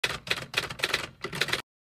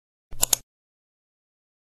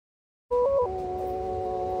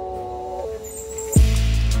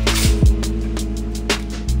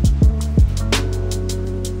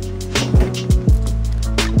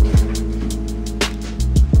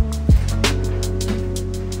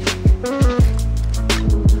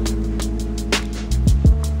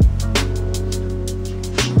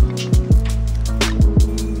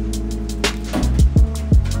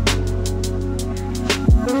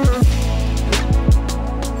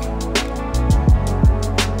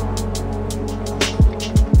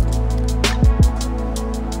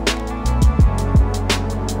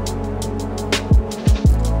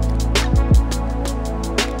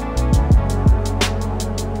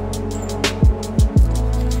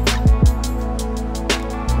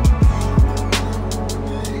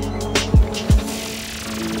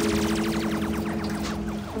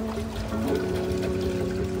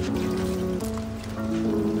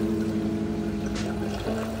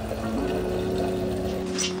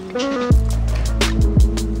How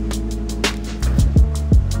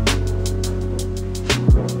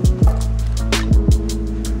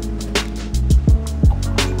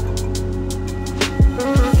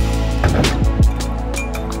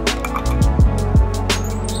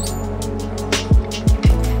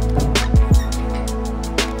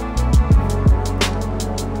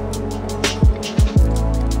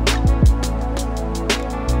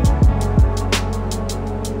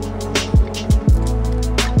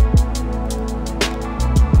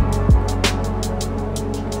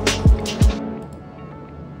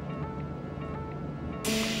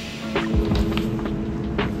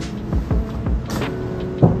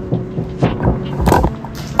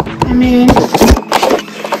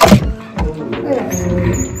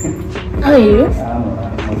are you?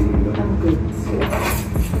 I'm good.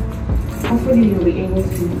 Hopefully you'll be able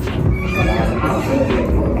to.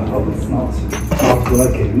 I hope it's not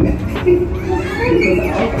working.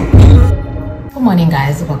 Good morning,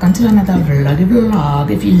 guys. Welcome to another vlog.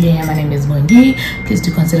 If you're new, my name is Bunnies. Please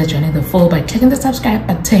do consider joining the fold by clicking the subscribe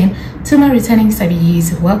button. To my returning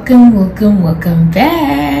subbies, welcome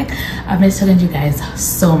back. I've been talking to you guys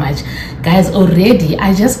so much, guys. Already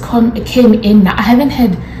I just came in now. I haven't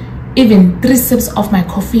had even 3 sips of my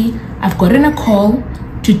coffee. I've gotten a call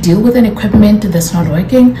to deal with an equipment that's not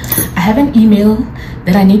working. I have an email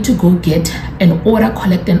that I need to go get an order,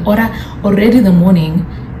 collect an order. Already the morning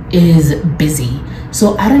is busy,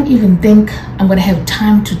 so I don't even think I'm gonna have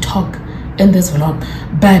time to talk in this vlog.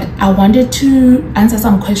 But I wanted to answer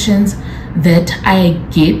some questions that I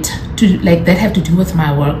get to, like, that have to do with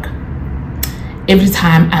my work. Every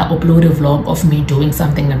time I upload a vlog of me doing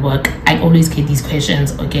something at work, I always get these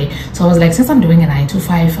questions. Okay, so I was like, since I'm doing a 9 to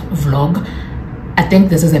 5 vlog, I think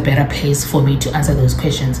this is a better place for me to answer those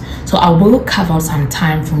questions. So I will carve out some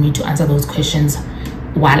time for me to answer those questions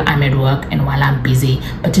while I'm at work and while I'm busy.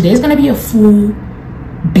 But today is going to be a full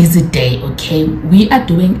busy day. Okay, we are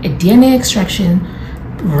doing a DNA extraction,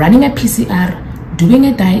 running a PCR, doing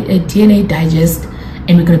a DNA digest,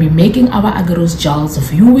 and we're going to be making our agarose gels,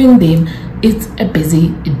 viewing them. It's a busy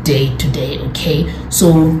day today. Okay,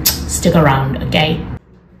 so stick around. Okay,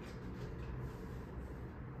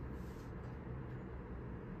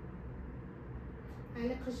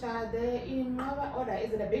 the order,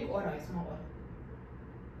 is it a big order or a small order?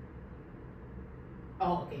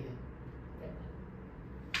 Oh, okay then.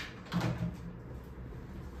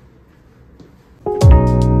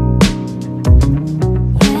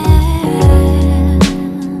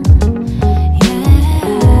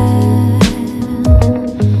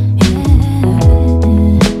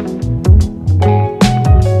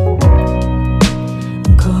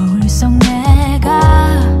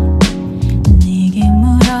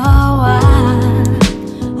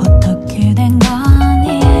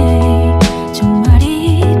 정말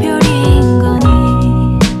이별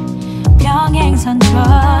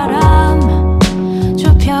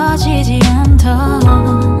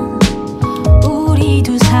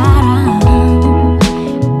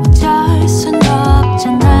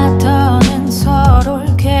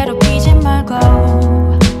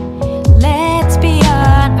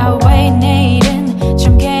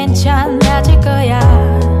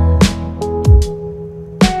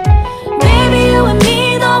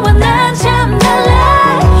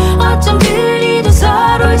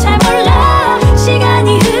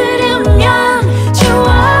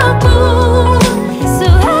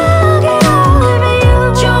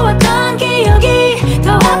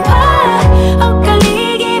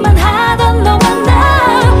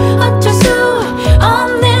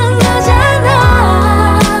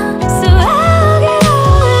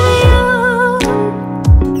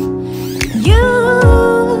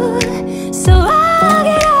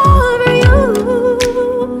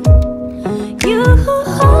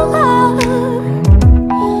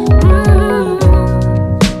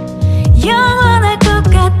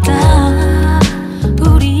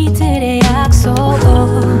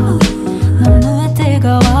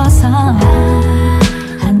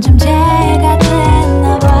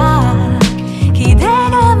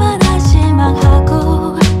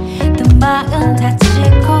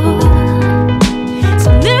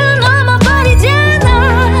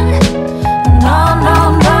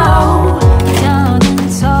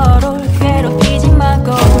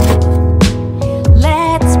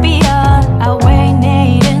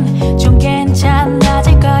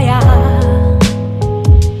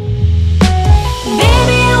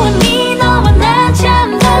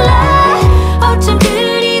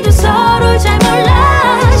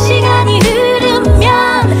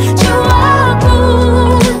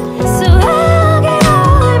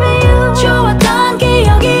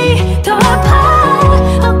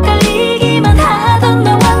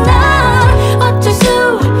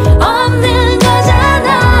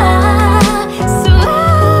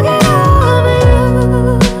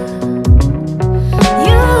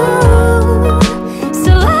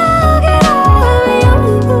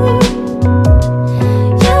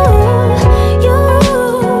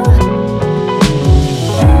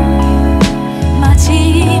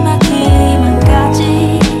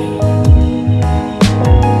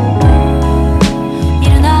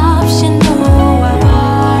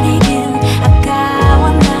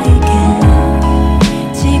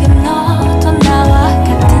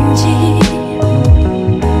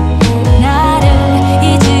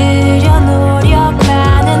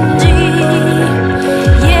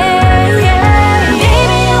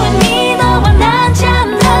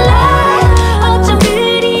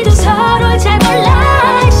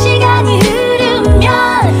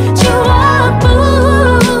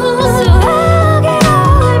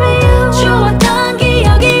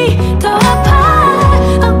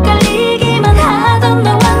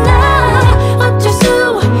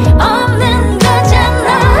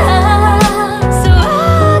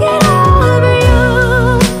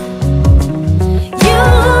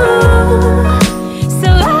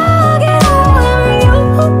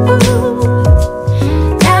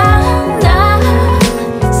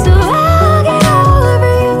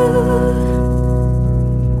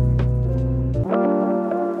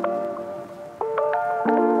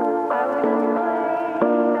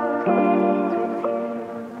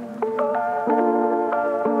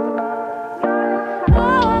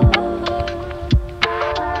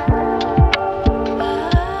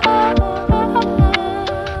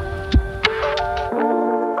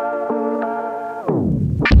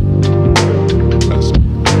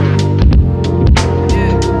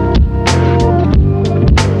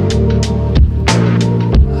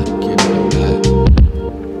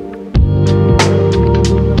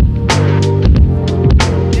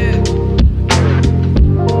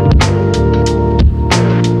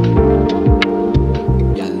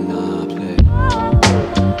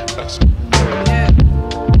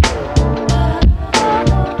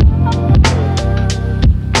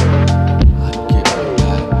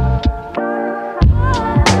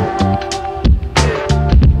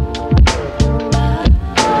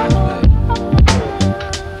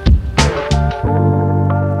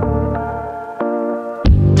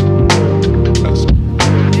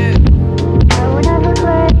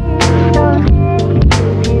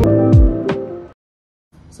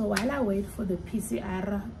for the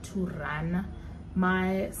PCR to run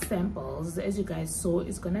my samples. As you guys saw,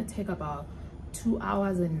 it's gonna take about 2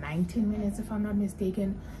 hours and 19 minutes if I'm not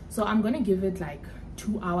mistaken. So I'm gonna give it like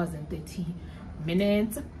 2 hours and 30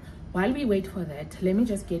 minutes. While we wait for that, let me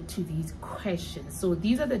just get to these questions. So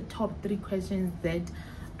these are the top 3 questions that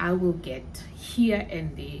I will get here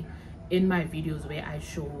and there in my videos where I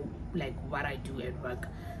show like what I do at work.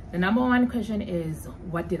 The number 1 question is,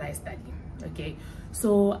 what did I study? Okay,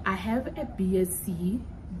 so I have a BSc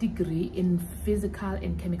degree in physical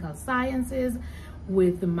and chemical sciences,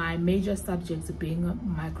 with my major subjects being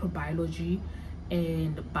microbiology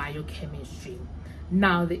and biochemistry.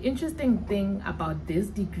 Now, the interesting thing about this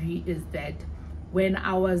degree is that when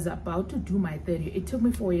I was about to do my 3rd year, it took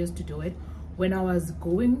me 4 years to do it. When I was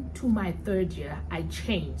going to my 3rd year, I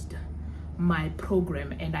changed my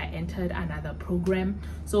program and I entered another program.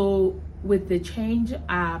 So with the change,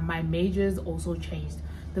 my majors also changed.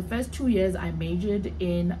 The first 2 years I majored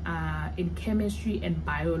in chemistry and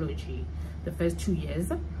biology, the first 2 years,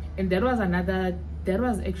 and that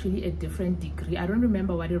was actually a different degree. I don't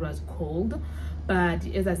remember what it was called, but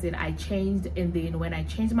as I said, I changed, and then when I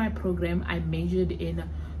changed my program, I majored in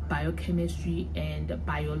biochemistry and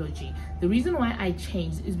biology. The reason why I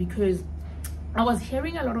changed is because I was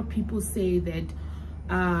hearing a lot of people say that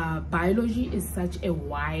biology is such a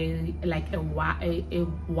wide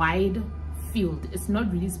field. It's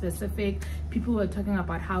not really specific. People were talking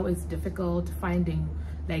about how it's difficult finding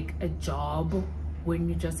like a job when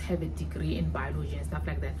you just have a degree in biology and stuff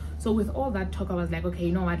like that. So with all that talk, I was like, okay,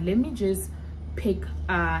 you know what, let me just pick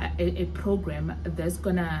a program that's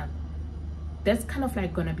kind of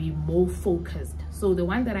like gonna be more focused. So the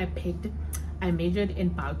one that I picked, I majored in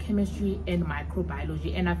biochemistry and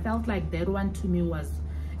microbiology, and I felt like that one to me was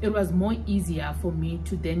more easier for me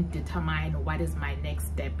to then determine what is my next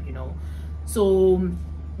step, you know. So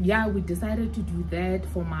yeah, we decided to do that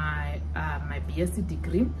for my my BSc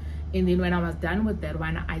degree, and then when I was done with that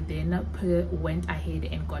one, I then went ahead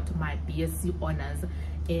and got my BSc honors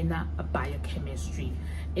in biochemistry.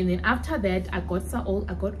 And then after that, I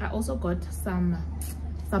also got some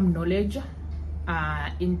knowledge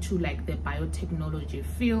into like the biotechnology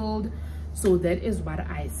field. So that is what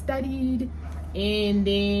I studied. And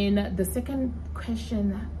then the second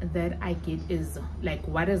question that I get is like,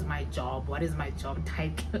 what is my job? What is my job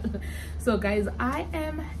title? So guys, I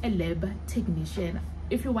am a lab technician.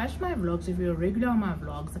 If you watch my vlogs, if you're regular on my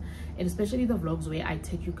vlogs, and especially the vlogs where I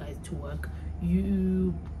take you guys to work,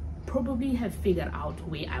 you probably have figured out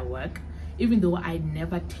where I work, even though I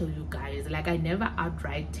never tell you guys, like I never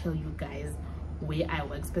outright tell you guys where I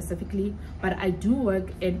work specifically. But I do work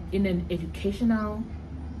in an educational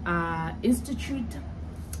institute.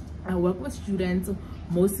 I work with students,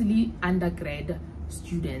 mostly undergrad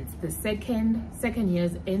students, the second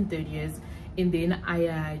years and 3rd years, and then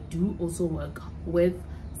I do also work with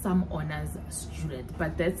some honors students,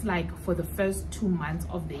 but that's like for the first 2 months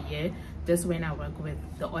of the year. That's when I work with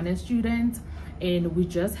the honors students, and we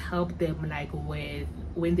just help them like with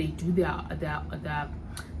when they do their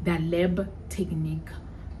lab technique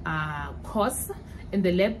course. And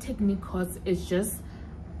the lab technique course is just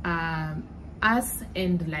us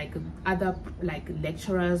and like other like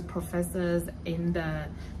lecturers, professors in the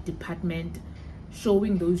department,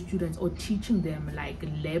 showing those students or teaching them like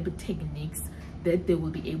lab techniques that they will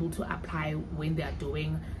be able to apply when they are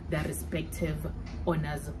doing their respective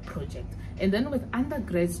honors project. And then with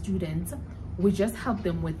undergrad students, we just help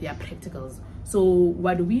them with their practicals. So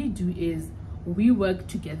what we do is we work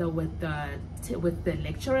together with the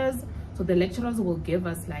lecturers. So the lecturers will give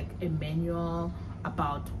us like a manual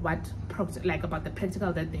about about the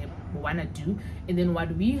practical that they want to do, and then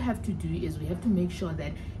what we have to do is we have to make sure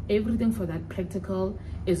that everything for that practical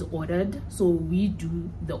is ordered. So we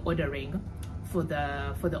do the ordering for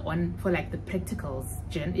the practicals,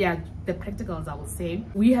 the practicals. I will say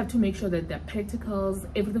we have to make sure that the practicals,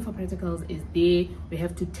 everything for practicals is there. We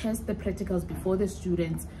have to test the practicals before the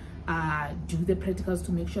students do the practicals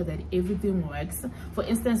to make sure that everything works. For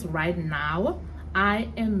instance, right now I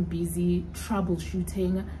am busy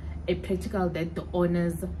troubleshooting a practical that the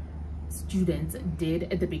honors students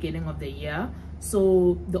did at the beginning of the year.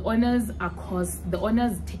 So the honors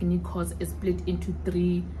technique course is split into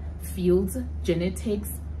 3 fields: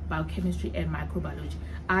 genetics, biochemistry, and microbiology.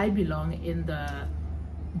 I belong in the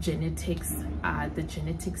genetics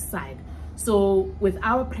side. So with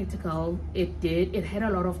our practical, it had a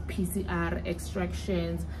lot of PCR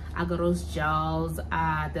extractions, agarose gels.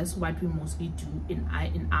 That's what we mostly do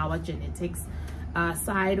in our genetics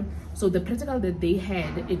side. So the practical that they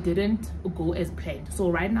had, it didn't go as planned. So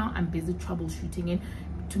right now I'm busy troubleshooting it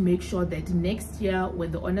to make sure that next year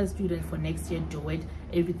when the honor students for next year do it,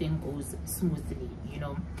 everything goes smoothly, you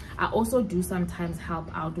know. I also do sometimes help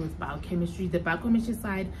out with biochemistry. The biochemistry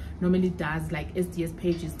side normally does like SDS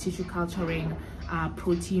pages, tissue culturing,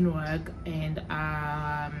 protein work, and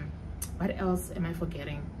what else am I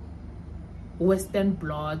forgetting? Western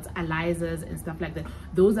blots, ELISAs, and stuff like that.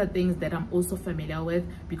 Those are things that I'm also familiar with,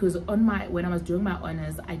 because on my, when I was doing my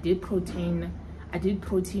honors, I did protein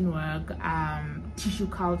work, tissue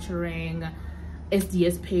culturing,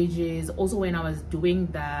 SDS pages. Also when I was doing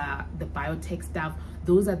the biotech stuff,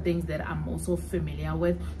 those are things that I'm also familiar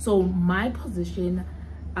with. So my position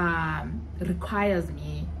requires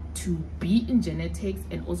me to be in genetics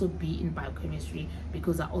and also be in biochemistry,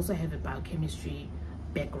 because I also have a biochemistry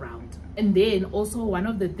background. And then also one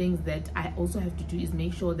of the things that I also have to do is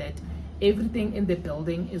make sure that everything in the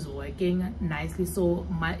building is working nicely. So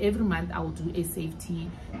every month I will do a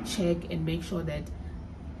safety check and make sure that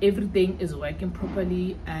everything is working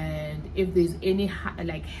properly, and if there's any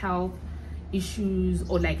like health issues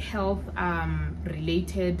or like health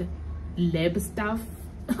related lab stuff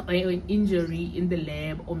or an injury in the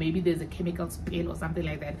lab, or maybe there's a chemical spill or something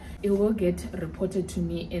like that, it will get reported to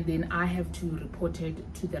me, and then I have to report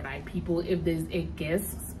it to the right people. If there's a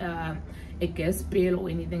gas spill or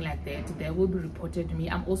anything like that will be reported to me.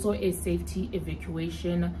 I'm also a safety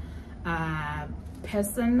evacuation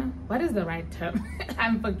person. What is the right term?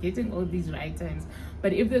 I'm forgetting all these right terms.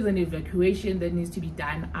 But if there's an evacuation that needs to be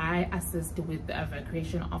done, I assist with the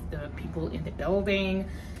evacuation of the people in the building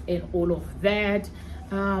and all of that.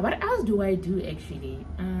 What else do I do actually?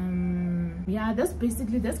 Yeah, that's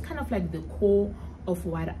kind of like the core of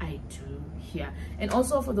what I do here. And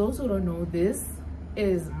also, for those who don't know, this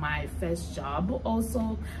is my first job.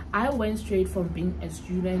 Also, I went straight from being a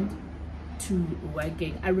student to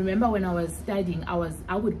working. I remember when I was studying, I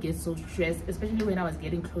would get so stressed, especially when I was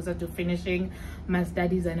getting closer to finishing my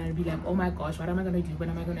studies, and I'd be like, oh my gosh, what am I gonna do? When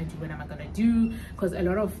am I gonna do? Because a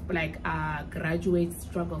lot of like graduates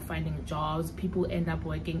struggle finding jobs. People end up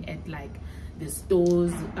working at like the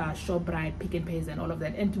stores, ShopRite, Pick and Pays, and all of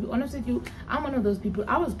that. And to be honest with you, I'm one of those people.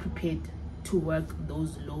 I was prepared to work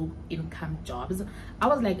those low income jobs. I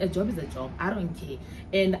was like, a job is a job, I don't care.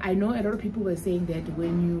 And I know a lot of people were saying that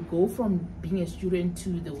when you go from being a student to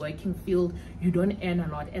the working field, you don't earn a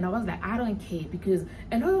lot. And I was like, I don't care, because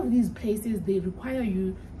a lot of these places, they require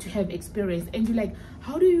you to have experience, and you're like,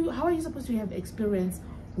 how are you supposed to have experience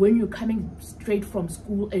when you're coming straight from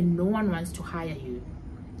school and no one wants to hire you?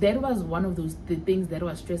 That was one of the things that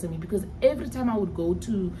was stressing me, because every time I would go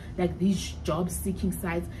to like these job seeking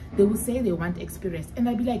sites, they would say they want experience, and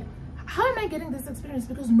I'd be like, how am I getting this experience?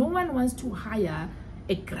 Because no one wants to hire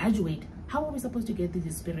a graduate. How are we supposed to get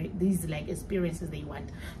these like experiences they want?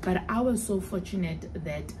 But I was so fortunate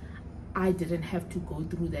that I didn't have to go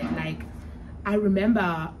through that. Like, I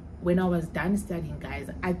remember when I was done studying, guys,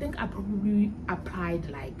 I think I probably applied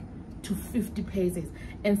like to 50 places,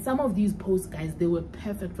 and some of these posts, guys, they were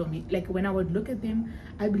perfect for me. Like, when I would look at them,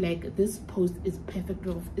 I'd be like, this post is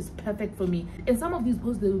perfect for me. And some of these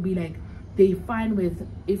posts, they would be like, they fine with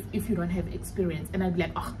if you don't have experience, and I'd be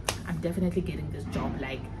like, oh, I'm definitely getting this job,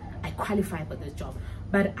 like I qualify for this job.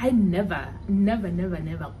 But I never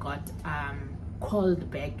got called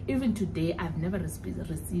back. Even today, I've never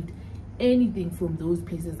received anything from those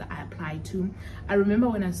places that I applied to. I remember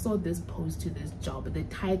when I saw this post to this job, the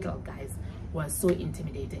title, guys, was so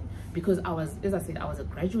intimidating, because I was, as I said, I was a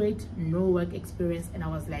graduate, no work experience, and I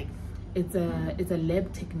was like, it's a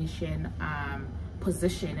lab technician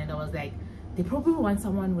position, and I was like, they probably want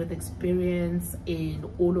someone with experience in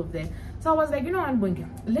all of that. So I was like, you know what,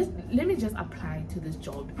 let me just apply to this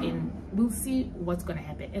job and we'll see what's gonna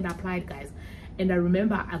happen. And I applied, guys, and I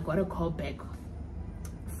remember I got a call back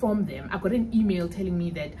from them. I got an email telling me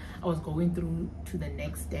that I was going through to the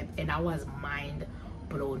next step, and I was mind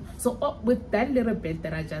blown. So with that little bit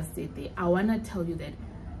that I just said there, I want to tell you that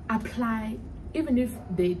apply, even if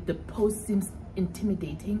the post seems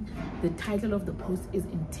intimidating, the title of the post is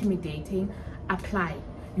intimidating. Apply.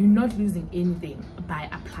 You're not losing anything by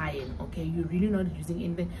applying, okay? You're really not losing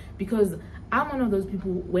anything, because I'm one of those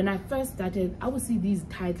people, when I first started, I would see these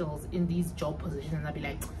titles in these job positions and I'd be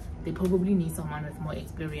like, they probably need someone with more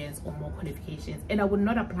experience or more qualifications, and I would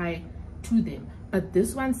not apply to them. But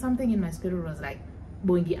this one, something in my spirit was like,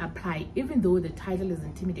 Bongi, apply. Even though the title is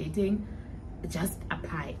intimidating, just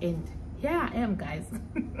apply. And here I am, guys.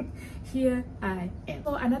 Here I am.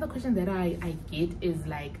 So another question that I get is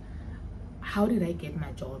like, how did I get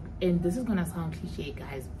my job? And this is gonna sound cliche,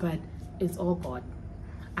 guys, but it's all God.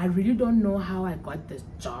 I really don't know how I got this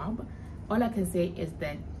job. All I can say is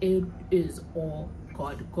that it is all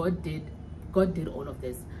God. God did God did all of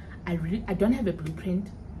this. I don't have a blueprint.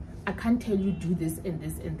 I can't tell you do this and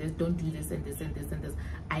this and this, don't do this and this and this and this.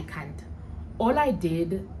 I can't. All I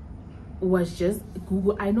did was just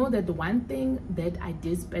Google. I know that the one thing that I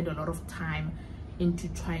did spend a lot of time into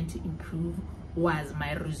trying to improve was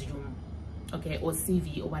my resume, okay, or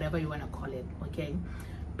CV, or whatever you want to call it, okay?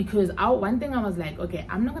 Because one thing I was like, okay,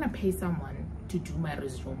 I'm not gonna pay someone to do my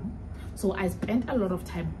resume. So I spent a lot of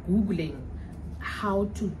time Googling how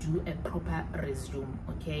to do a proper resume,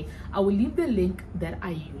 okay? I will leave the link that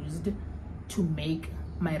I used to make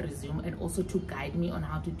my resume and also to guide me on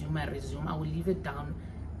how to do my resume. I will leave it down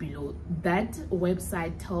below. That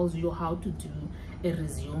website tells you how to do a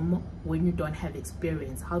resume when you don't have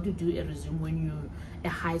experience, how to do a resume when you're a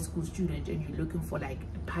high school student and you're looking for like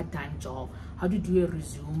a part-time job, how to do a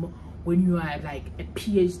resume when you are like a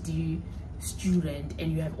PhD student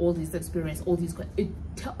and you have all this experience, all these, it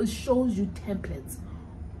shows you templates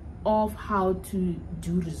of how to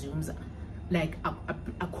do resumes like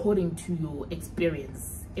according to your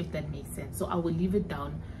experience, if that makes sense. So I will leave it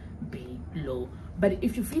down below. But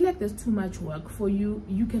if you feel like there's too much work for you,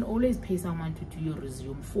 you can always pay someone to do your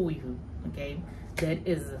resume for you, okay? That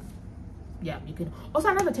is, yeah, you can. Also,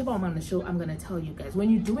 another tip I'm gonna tell you guys, when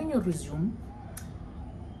you're doing your resume,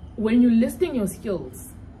 when you're listing your skills,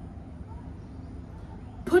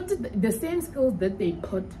 put the same skills that they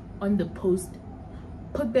put on the post,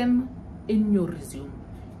 put them in your resume.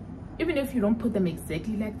 Even if you don't put them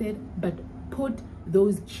exactly like that, but put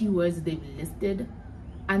those keywords they've listed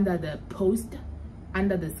under the post,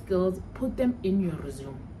 under the skills, put them in your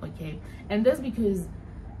resume, okay? And that's because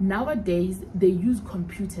nowadays they use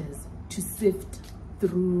computers to sift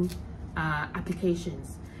through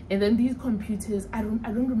applications. And then these computers, I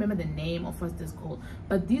don't remember the name of what this called,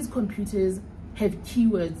 but these computers have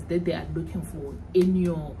keywords that they are looking for in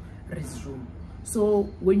your resume. So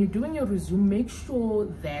when you're doing your resume, make sure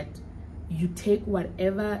that you take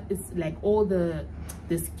whatever is like all the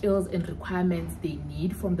skills and requirements they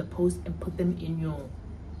need from the post and put them in your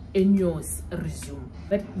resume.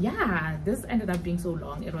 But yeah, this ended up being so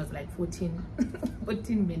long. It was like 14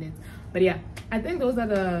 minutes. But yeah, I think those are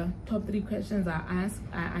the top 3 questions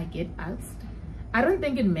I get asked. I don't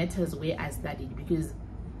think it matters where I studied, because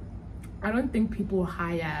I don't think people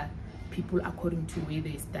hire people according to where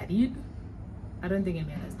they studied. I don't think it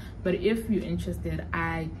matters. But if you're interested,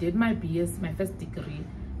 I did my BS, my first degree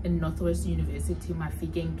in Northwest University,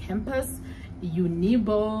 Mafikeng campus,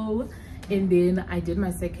 Unibo, and then I did my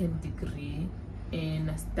second degree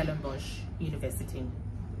in Stellenbosch University.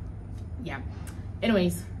 Yeah.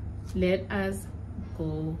 Anyways, let us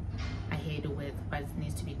go ahead with what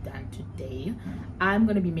needs to be done today. I'm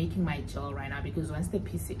gonna be making my gel right now, because once the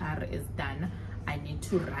PCR is done, I need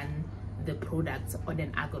to run the products on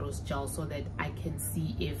an agarose gel so that I can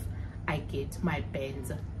see if I get my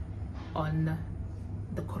bands on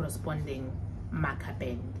the corresponding marker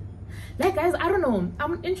band. Like guys, I don't know,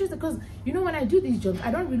 I'm interested because you know when I do these jobs,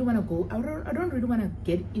 I don't really want to go, I don't really want to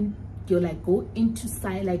get in, like go into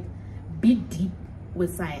science, like be deep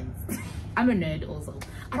with science. I'm a nerd also.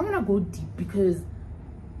 I don't want to go deep, because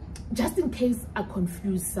just in case I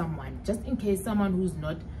confuse someone, just in case someone who's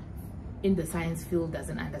not in the science field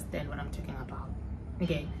doesn't understand what I'm talking about,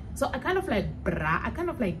 okay? So I kind of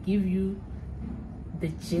like give you the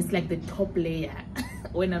gist, like the top layer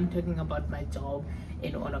when I'm talking about my job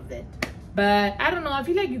and all of that. But I don't know, I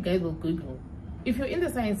feel like you guys will Google. If you're in the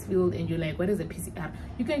science field and you're like, what is a PCR,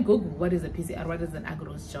 you can Google what is a PCR, what is an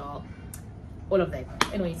agarose gel, all of that.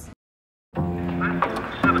 Anyways,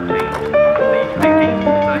 17, lead 18,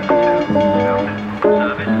 92,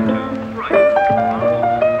 service to right.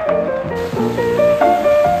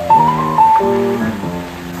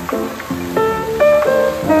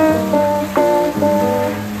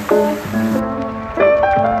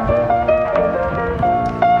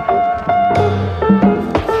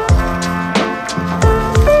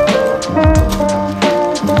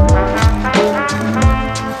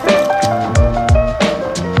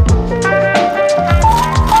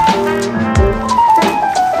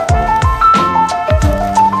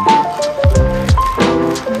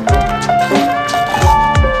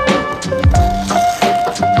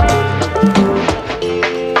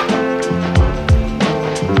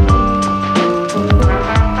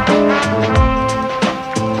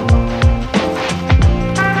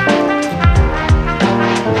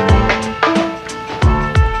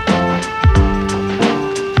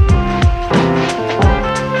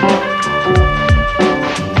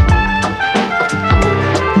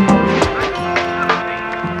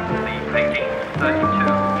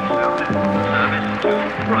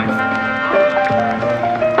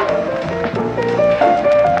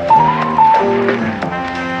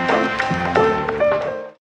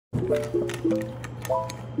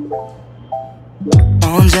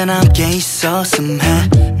 언제나 함께 있었음 해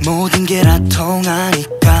모든 게 다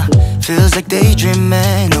통하니까 Feels like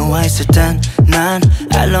daydreaming 너와 있을 땐 난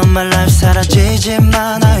I love my life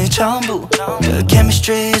사라지지만 나의 전부 그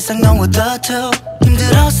chemistry 이상 너와 the two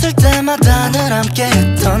힘들었을 때마다 늘 함께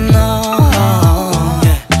했던 너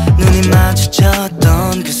yeah. 눈이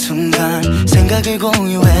마주쳤던 그 순간 생각을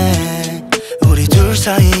공유해 우리 둘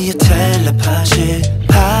사이의 텔레파시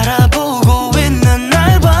바라보고 있는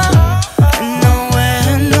날 봐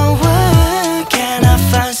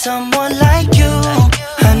Someone like you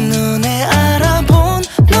한눈에 알아본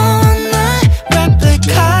넌 나의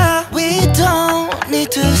replica We don't need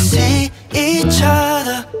to see each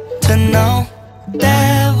other To know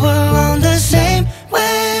that we're on the same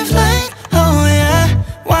wavelength Oh yeah,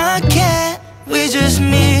 why can't we just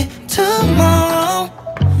meet tomorrow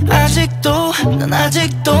아직도 난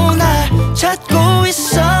아직도 날 찾고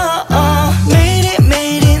있어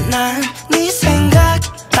매일이 난 네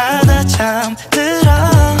생각하다 잠들어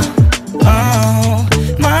Oh,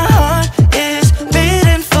 my heart is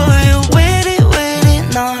beating for you waiting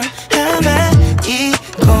널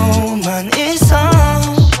헤매이고만 있어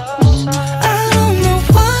I don't know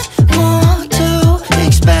what more to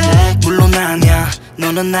expect 물론 아냐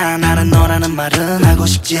너는 나는 너라는 말은 하고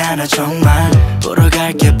싶지 않아 정말 보러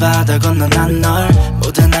갈게 바다 건너 난 널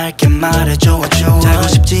뭐든 할게 말해줘 자고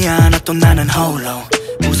싶지 않아 또 나는 홀로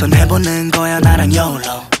우선 해보는 거야 나랑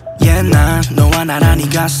YOLO Yeah, 난 너와 나란히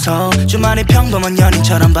가서 주말이 평범한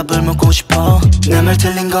연인처럼 밥을 먹고 싶어 내 말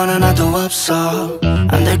틀린 건 하나도 없어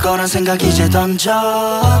안 될 거란 생각 이제 던져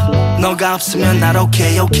너가 없으면 날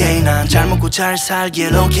okay 난 잘 먹고 잘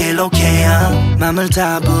살길 okay 맘을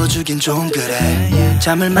다 부어주긴 좀 그래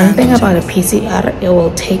잠을 One thing about a PCR, it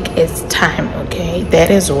will take its time, okay? That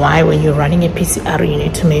is why when you're running a PCR, you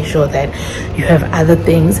need to make sure that you have other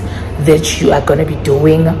things that you are going to be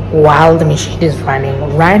doing while the machine is running.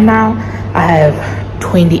 Right now, I have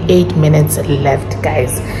 28 minutes left,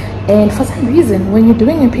 guys. And for some reason, when you're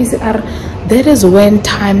doing a PCR, that is when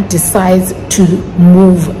time decides to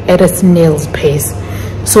move at a snail's pace.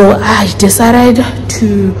 So I decided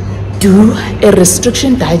to do a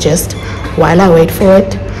restriction digest while I wait for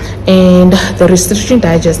it. And the restriction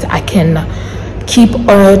digest, I can keep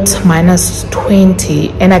at minus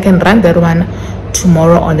 20 and I can run that one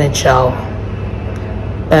tomorrow on the gel.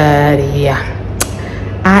 But yeah,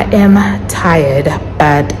 I am tired,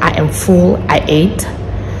 but I am full. I ate.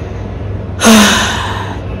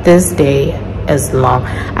 This day is long.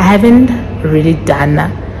 I haven't really done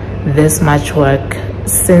this much work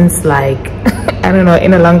since like I don't know,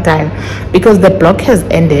 in a long time, because the block has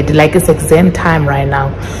ended. Like, it's exam time right now,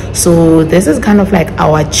 so this is kind of like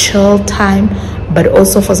our chill time. But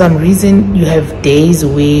also for some reason you have days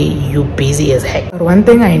where you're busy as heck. But one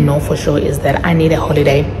thing I know for sure is that I need a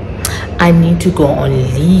holiday. I need to go on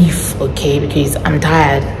leave, okay? Because I'm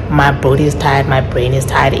tired. My body is tired, my brain is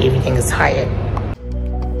tired, everything is tired.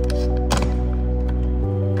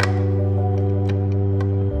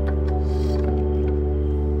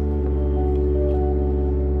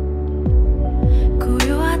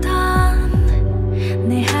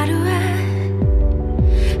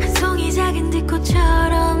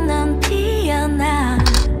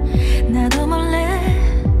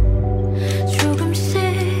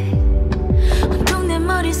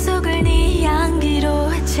 머릿속을 네 향기로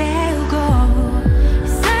채우고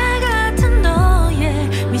쌀 같은 너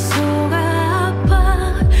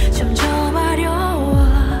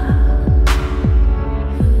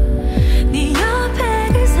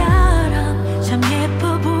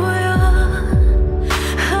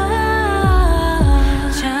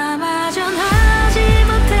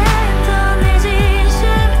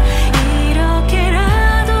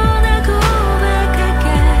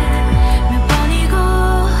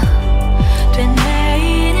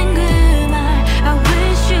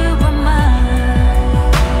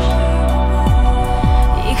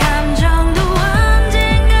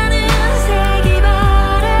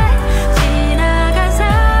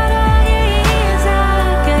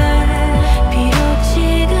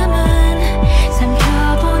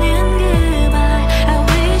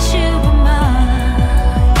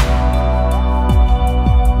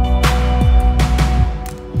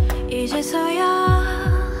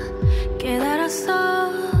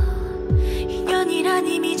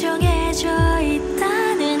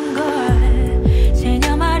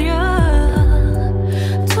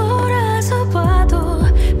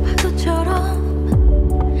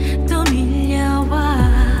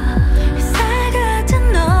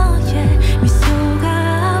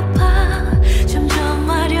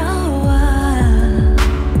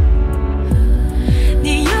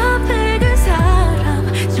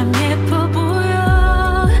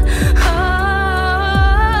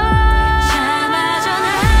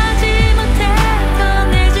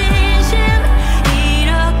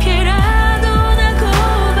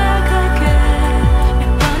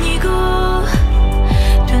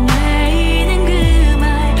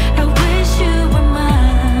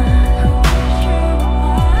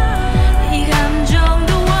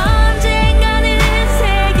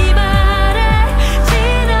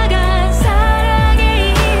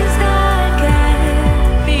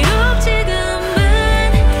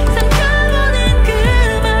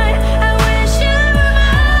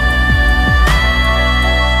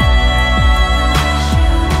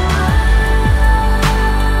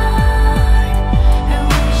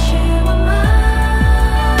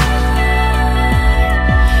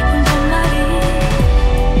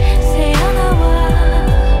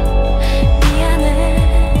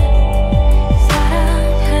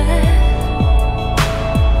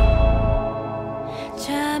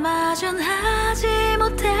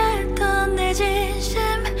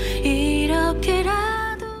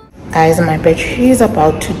Guys, my battery is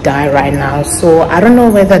about to die right now, so I don't know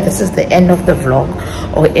whether this is the end of the vlog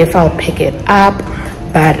or if I'll pick it up,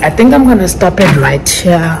 but I think I'm gonna stop it right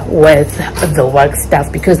here with the work stuff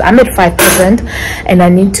because I'm at 5% and I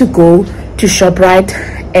need to go to ShopRite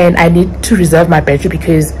and I need to reserve my battery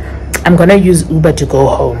because I'm gonna use Uber to go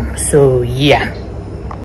home. So yeah,